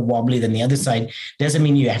little bit more wobbly than the other side doesn't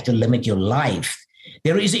mean you have to limit your life.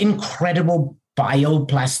 There is incredible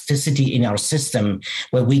bioplasticity in our system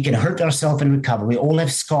where we can hurt ourselves and recover. We all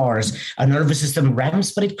have scars. Our nervous system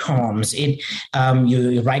ramps, but it calms.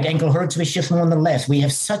 Your right ankle hurts, we shift more on the left. We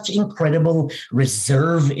have such incredible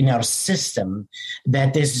reserve in our system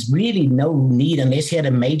that there's really no need, unless you had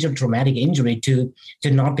a major traumatic injury, to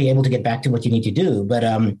not be able to get back to what you need to do. But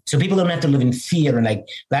so people don't have to live in fear and like,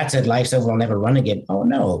 that's it, life's over, I'll never run again. Oh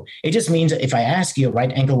no. It just means if I ask you, your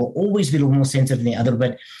right ankle will always be a little more sensitive than the other,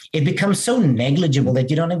 but it becomes so negligible that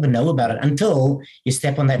you don't even know about it until you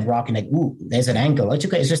step on that rock and like, ooh, there's an ankle. It's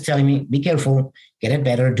okay. It's just telling me, be careful, get it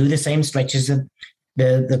better, do the same stretches that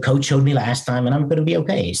the coach showed me last time, and I'm going to be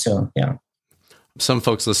okay. So, yeah. Some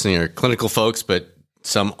folks listening are clinical folks, but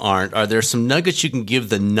some aren't. Are there some nuggets you can give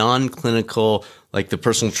the non-clinical, like the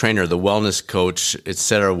personal trainer, the wellness coach, et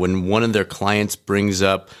cetera, when one of their clients brings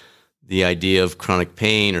up the idea of chronic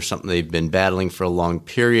pain or something they've been battling for a long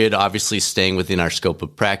period, obviously staying within our scope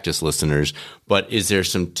of practice, listeners, but is there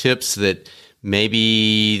some tips that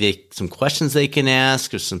maybe some questions they can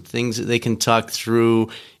ask or some things that they can talk through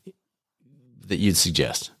that you'd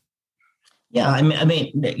suggest? Yeah, I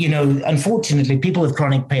mean, unfortunately, people with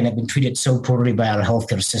chronic pain have been treated so poorly by our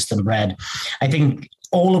healthcare system, Brad. I think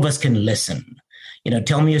all of us can listen.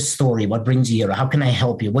 Tell me a story. What brings you here? How can I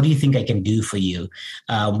help you? What do you think I can do for you?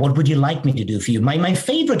 What would you like me to do for you? My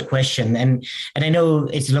favorite question, and I know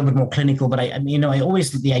it's a little bit more clinical, but I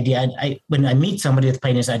always, the idea, when I meet somebody with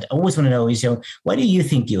pain, I always want to know is, why do you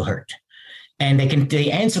think you hurt? And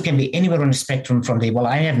the answer can be anywhere on the spectrum, from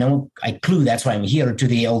I have no clue, that's why I'm here, to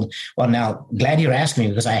the old, well, now, glad you're asking me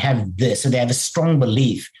because I have this. So they have a strong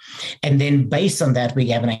belief. And then based on that, we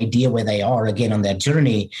have an idea where they are again on that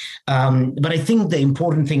journey. But I think the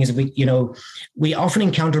important thing is we often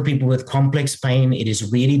encounter people with complex pain. It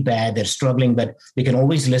is really bad. They're struggling, but we can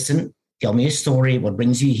always listen. Tell me a story. What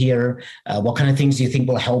brings you here? What kind of things do you think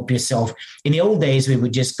will help yourself? In the old days, we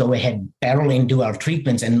would just go ahead, barrel in, do our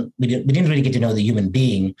treatments, and we didn't really get to know the human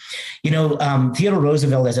being. Theodore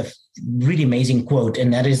Roosevelt has a really amazing quote,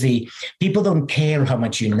 and that is people don't care how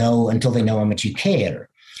much you know until they know how much you care.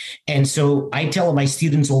 And so I tell my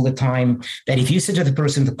students all the time that if you sit with a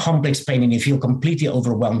person with complex pain and you feel completely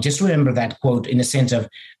overwhelmed, just remember that quote in the sense of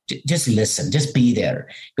just listen, just be there.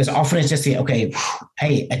 Because often it's just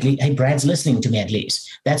hey, Brad's listening to me at least.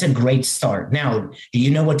 That's a great start. Now, do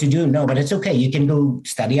you know what to do? No, but it's okay. You can go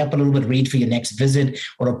study up a little bit, read for your next visit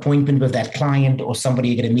or appointment with that client or somebody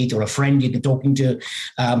you're going to meet or a friend you're talking to.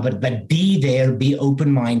 But be there, be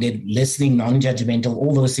open-minded, listening, non-judgmental,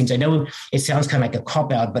 all those things. I know it sounds kind of like a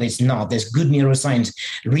cop-out, but it's not. There's good neuroscience.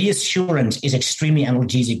 Reassurance is extremely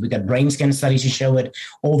analgesic. We got brain scan studies to show it,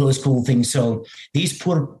 all those cool things. So these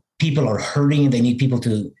poor people are hurting and they need people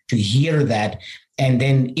to hear that. And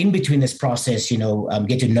then in between this process,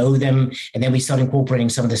 get to know them. And then we start incorporating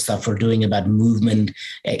some of the stuff we're doing about movement,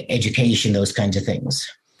 education, those kinds of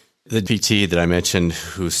things. The PT that I mentioned,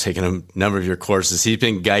 who's taken a number of your courses, he's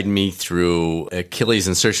been guiding me through Achilles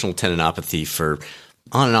insertional tendinopathy for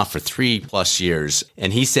on and off for 3+ years.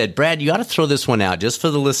 And he said, Brad, you got to throw this one out just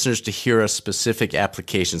for the listeners to hear a specific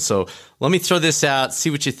application. So let me throw this out,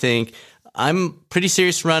 see what you think. I'm a pretty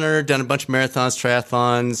serious runner, done a bunch of marathons,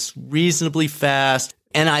 triathlons, reasonably fast,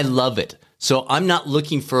 and I love it. So I'm not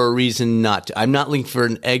looking for a reason not to. I'm not looking for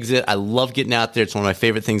an exit. I love getting out there. It's one of my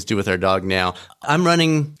favorite things to do with our dog now. I'm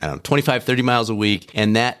running, 25, 30 miles a week,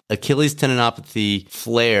 and that Achilles tendinopathy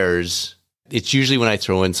flares. It's usually when I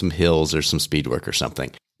throw in some hills or some speed work or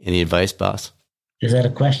something. Any advice, boss? Is that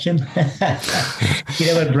a question? You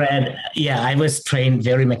know what, Brad? Yeah, I was trained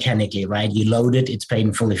very mechanically, right? You load it, it's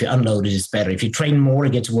painful. If you unload it, it's better. If you train more,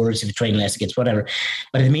 it gets worse. If you train less, it gets whatever.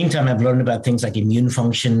 But in the meantime, I've learned about things like immune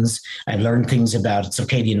functions. I've learned things about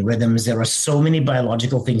circadian rhythms. There are so many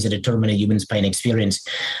biological things that determine a human's pain experience.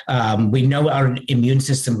 We know our immune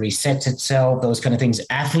system resets itself, those kind of things.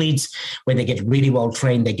 Athletes, when they get really well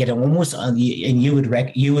trained, they get almost, and you would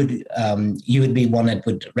be one that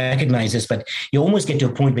would recognize this, but you almost get to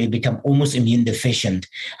a point where you become almost immune deficient.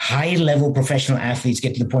 High level professional athletes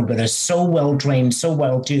get to the point where they're so well trained, so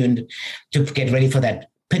well tuned to get ready for that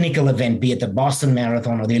pinnacle event, be it the Boston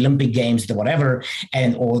Marathon or the Olympic Games, or whatever,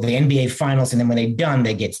 or the NBA Finals. And then when they're done,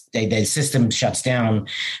 their system shuts down.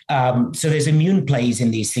 So there's immune plays in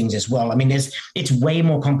these things as well. I mean, it's way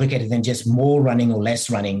more complicated than just more running or less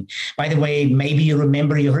running. By the way, maybe you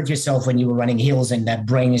remember you hurt yourself when you were running hills and that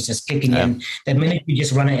brain is just kicking in. The minute you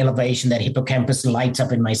just run an elevation, that hippocampus lights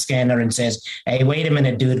up in my scanner and says, hey, wait a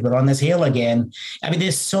minute, dude, we're on this hill again. I mean,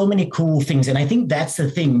 there's so many cool things. And I think that's the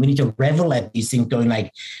thing. We need to revel at these things going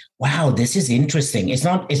like, wow, this is interesting. It's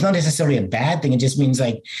not necessarily a bad thing. It just means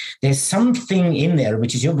like there's something in there,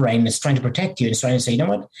 which is your brain that's trying to protect you. It's trying to say, you know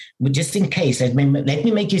what, just in case, let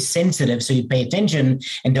me make you sensitive so you pay attention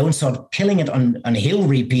and don't start killing it on hill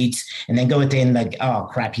repeats and then go at the end like, oh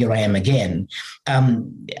crap, here I am again.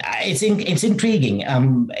 It's intriguing.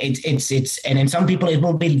 It's and in some people it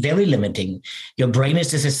will be very limiting. Your brain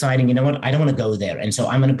is just deciding, you know what, I don't want to go there. And so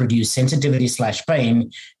I'm going to produce sensitivity /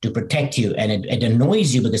 pain to protect you. And it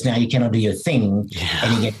annoys you because now you cannot do your thing,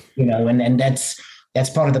 and you get, and that's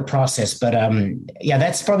part of the process. But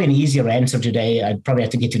that's probably an easier answer today. I'd probably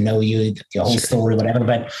have to get to know you, your whole story, whatever.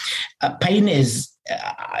 But pain is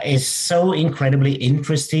so incredibly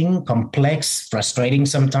interesting, complex, frustrating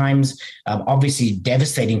sometimes, obviously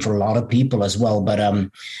devastating for a lot of people as well. But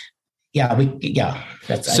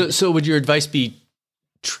So would your advice be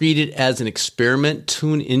treat it as an experiment,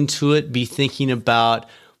 tune into it, be thinking about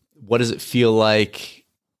what does it feel like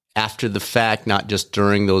after the fact, not just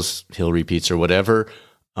during those hill repeats or whatever.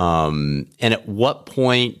 And at what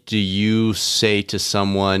point do you say to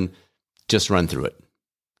someone, just run through it?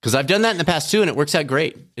 Because I've done that in the past too, and it works out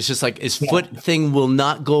great. It's just like his foot thing will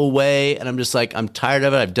not go away. And I'm just like, I'm tired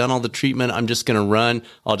of it. I've done all the treatment. I'm just going to run.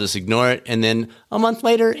 I'll just ignore it. And then a month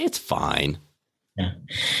later, it's fine. Yeah.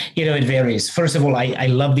 It varies. First of all, I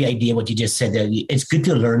love the idea, what you just said there. It's good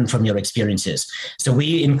to learn from your experiences. So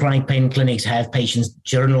we in chronic pain clinics have patients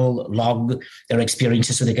journal, log their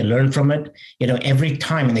experiences so they can learn from it, every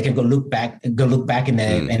time, and they can go look back in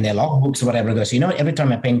their log books or whatever. Go, so, every time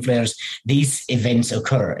my pain flares, these events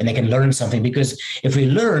occur, and they can learn something, because if we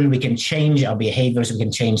learn, we can change our behaviors, we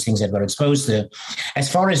can change things that we're exposed to.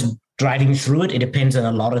 As far as driving through it, it depends on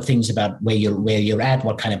a lot of things about where you're at,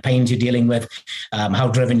 what kind of pains you're dealing with, how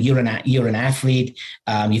driven you're an athlete.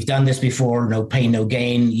 You've done this before, no pain, no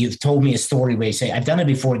gain. You've told me a story where you say, I've done it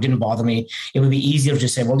before, it didn't bother me. It would be easier to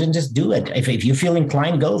say, well, then just do it. If you feel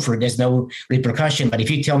inclined, go for it. There's no repercussion. But if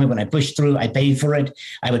you tell me when I push through, I paid for it,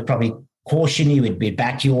 I would probably caution you, it'd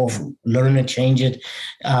back you off, learn it, change it.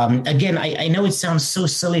 Again, I know it sounds so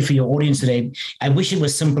silly for your audience today. I wish it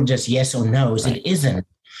was simple, just yes or no's. Right. It isn't.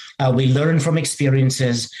 We learn from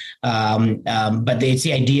experiences, but it's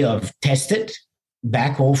the idea of test it,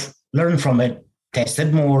 back off, learn from it, test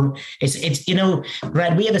it more. It's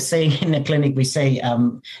Brad, we have a saying in the clinic, we say,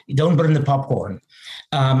 don't burn the popcorn.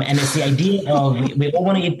 And it's the idea of we all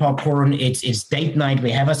want to eat popcorn. It's date night.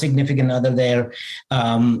 We have a significant other there.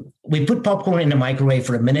 We put popcorn in the microwave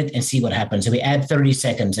for a minute and see what happens. So we add 30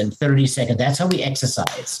 seconds and 30 seconds. That's how we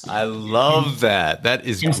exercise. I love that. That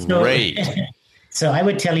is great. So I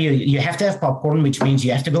would tell you, you have to have popcorn, which means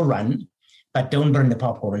you have to go run, but don't burn the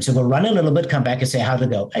popcorn. So go run a little bit, come back and say, how'd it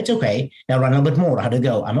go? It's okay. Now run a little bit more. How'd it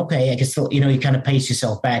go? I'm okay. I can still, you kind of pace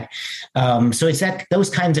yourself back. So it's those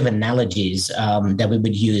kinds of analogies that we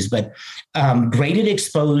would use. But graded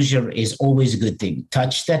exposure is always a good thing.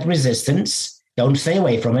 Touch that resistance. Don't stay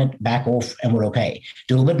away from it, back off, and we're okay.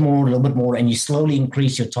 Do a little bit more, and you slowly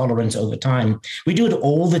increase your tolerance over time. We do it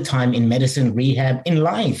all the time in medicine, rehab, in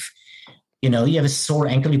life. You have a sore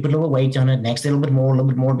ankle, you put a little weight on it, next a little bit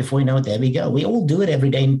more before you know it, there we go. We all do it every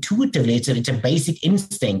day intuitively. It's a basic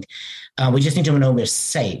instinct. We just need to know we're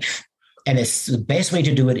safe. And the best way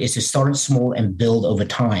to do it is to start small and build over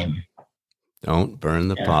time. Don't burn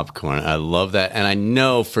the popcorn. I love that. And I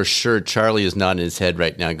know for sure Charlie is nodding his head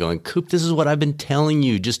right now going, Coop, this is what I've been telling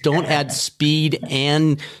you. Just don't add speed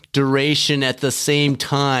and duration at the same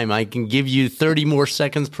time. I can give you 30 more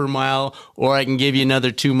seconds per mile, or I can give you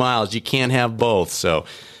another 2 miles. You can't have both. So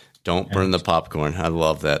don't burn the popcorn. I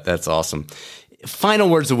love that. That's awesome. final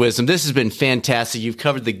words of wisdom. This has been fantastic. You've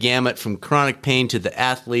covered the gamut from chronic pain to the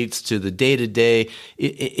athletes to the day-to-day.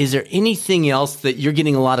 Is there anything else that you're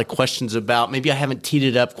getting a lot of questions about? Maybe I haven't teed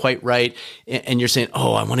it up quite right, and you're saying,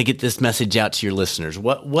 "Oh, I want to get this message out to your listeners."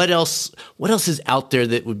 What else is out there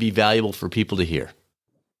that would be valuable for people to hear?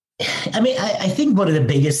 I mean, I think one of the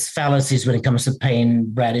biggest fallacies when it comes to pain,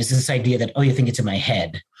 Brad, is this idea that, you think it's in my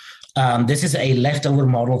head. This is a leftover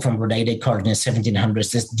model from René Descartes in the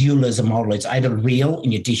 1700s, this dualism model. It's either real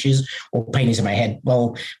in your tissues or pain is in my head.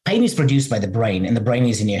 Well, pain is produced by the brain and the brain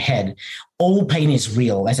is in your head. All pain is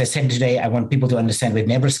real. As I said today, I want people to understand we've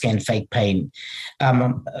never scanned fake pain.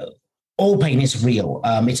 All pain is real.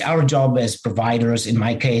 It's our job as providers, in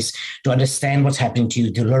my case, to understand what's happening to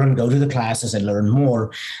you, to learn, go to the classes and learn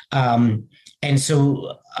more. And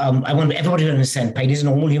so I want everybody to understand pain is a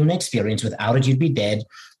normal human experience. Without it, you'd be dead.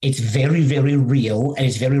 It's very, very real, and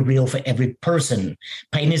it's very real for every person.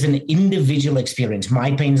 Pain is an individual experience.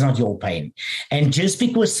 My pain is not your pain. And just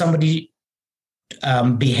because somebody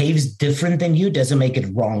behaves different than you doesn't make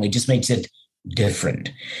it wrong. It just makes it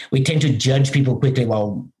different. We tend to judge people quickly.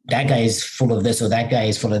 Well, that guy is full of this or that guy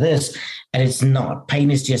is full of this. And it's not. Pain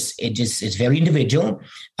is it's very individual.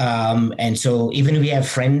 And so even if we have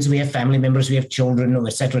friends, we have family members, we have children,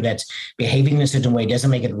 et cetera, that's behaving in a certain way, doesn't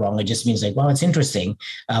make it wrong. It just means like, well, it's interesting.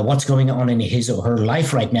 What's going on in his or her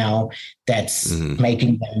life right now that's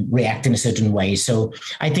making them react in a certain way. So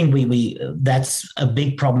I think we that's a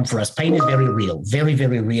big problem for us. Pain is very real, very,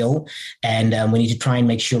 very real. And we need to try and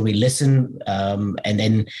make sure we listen and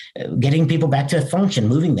then getting people back to function,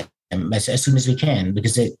 moving them as soon as we can,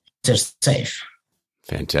 because they're safe.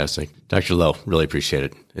 Fantastic. Dr. Louw, really appreciate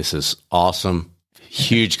it. This is awesome.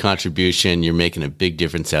 Huge contribution. You're making a big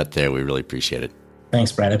difference out there. We really appreciate it.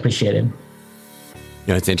 Thanks, Brad. I appreciate it.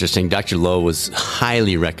 It's interesting. Dr. Louw was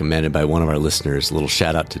highly recommended by one of our listeners. A little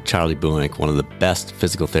shout out to Charlie Buick, one of the best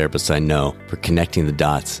physical therapists I know, for connecting the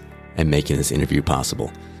dots and making this interview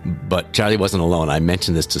possible. But Charlie wasn't alone. I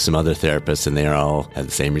mentioned this to some other therapists, and they all had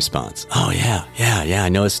the same response. Oh, yeah, I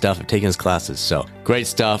know his stuff. I've taken his classes. So great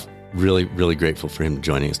stuff. Really, really grateful for him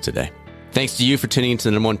joining us today. Thanks to you for tuning into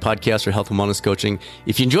the #1 podcast for health and wellness coaching.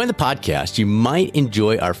 If you enjoy the podcast, you might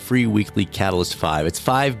enjoy our free weekly Catalyst 5. It's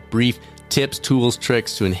 5 brief tips, tools,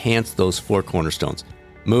 tricks to enhance those 4 cornerstones: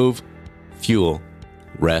 move, fuel,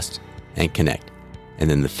 rest, and connect. And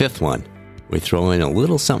then the 5th one, we throw in a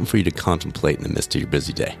little something for you to contemplate in the midst of your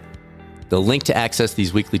busy day. The link to access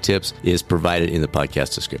these weekly tips is provided in the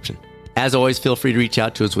podcast description. As always, feel free to reach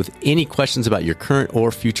out to us with any questions about your current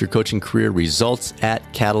or future coaching career. Results at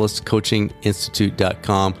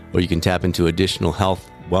catalystcoachinginstitute.com, or you can tap into additional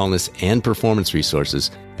health, wellness, and performance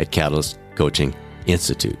resources at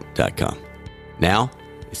catalystcoachinginstitute.com. Now,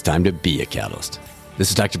 it's time to be a catalyst. This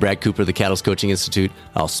is Dr. Brad Cooper of the Catalyst Coaching Institute.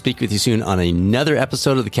 I'll speak with you soon on another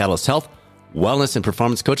episode of the Catalyst Health, Wellness, and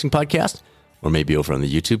Performance Coaching Podcast, or maybe over on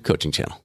the YouTube coaching channel.